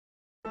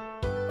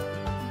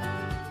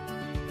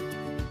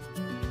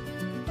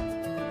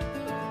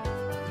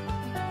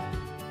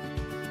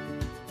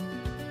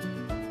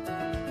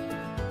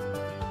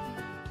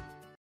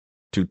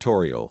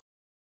tutorial.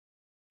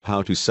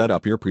 How to set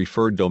up your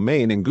preferred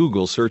domain in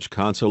Google Search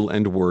Console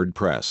and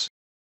WordPress.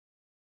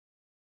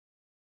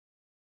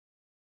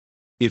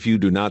 If you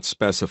do not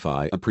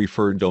specify a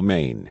preferred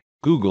domain,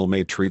 Google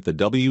may treat the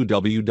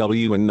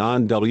www and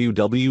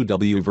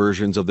non-www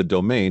versions of the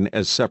domain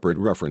as separate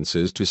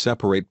references to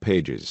separate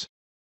pages.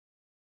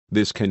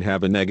 This can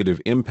have a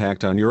negative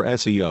impact on your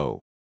SEO.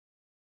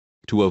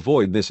 To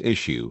avoid this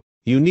issue,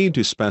 you need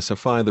to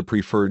specify the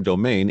preferred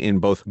domain in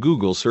both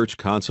Google Search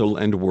Console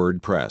and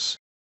WordPress.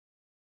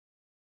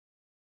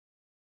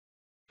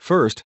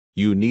 First,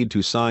 you need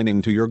to sign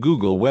into your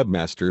Google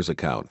Webmasters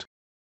account.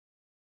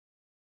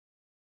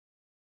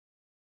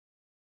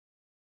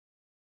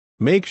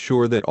 Make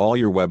sure that all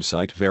your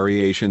website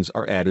variations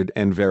are added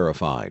and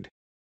verified.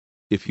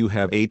 If you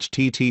have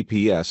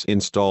HTTPS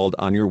installed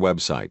on your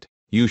website,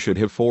 you should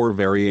have 4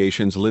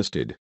 variations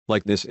listed,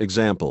 like this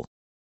example.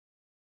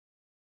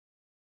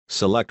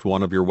 Select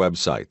one of your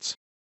websites.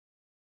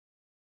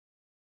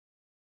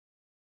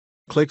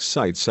 Click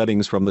Site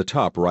Settings from the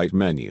top right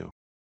menu.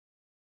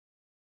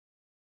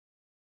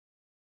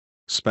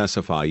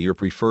 Specify your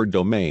preferred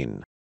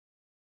domain.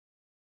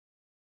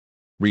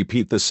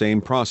 Repeat the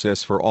same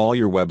process for all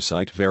your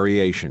website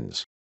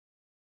variations.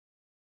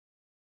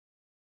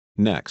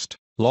 Next,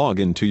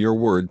 log into your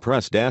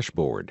WordPress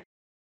dashboard.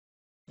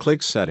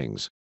 Click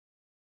Settings,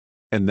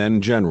 and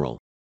then General.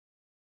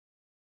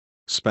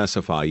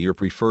 Specify your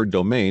preferred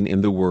domain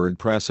in the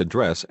WordPress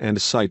address and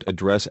site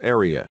address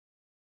area.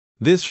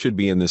 This should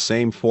be in the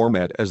same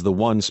format as the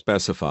one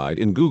specified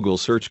in Google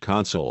Search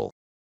Console.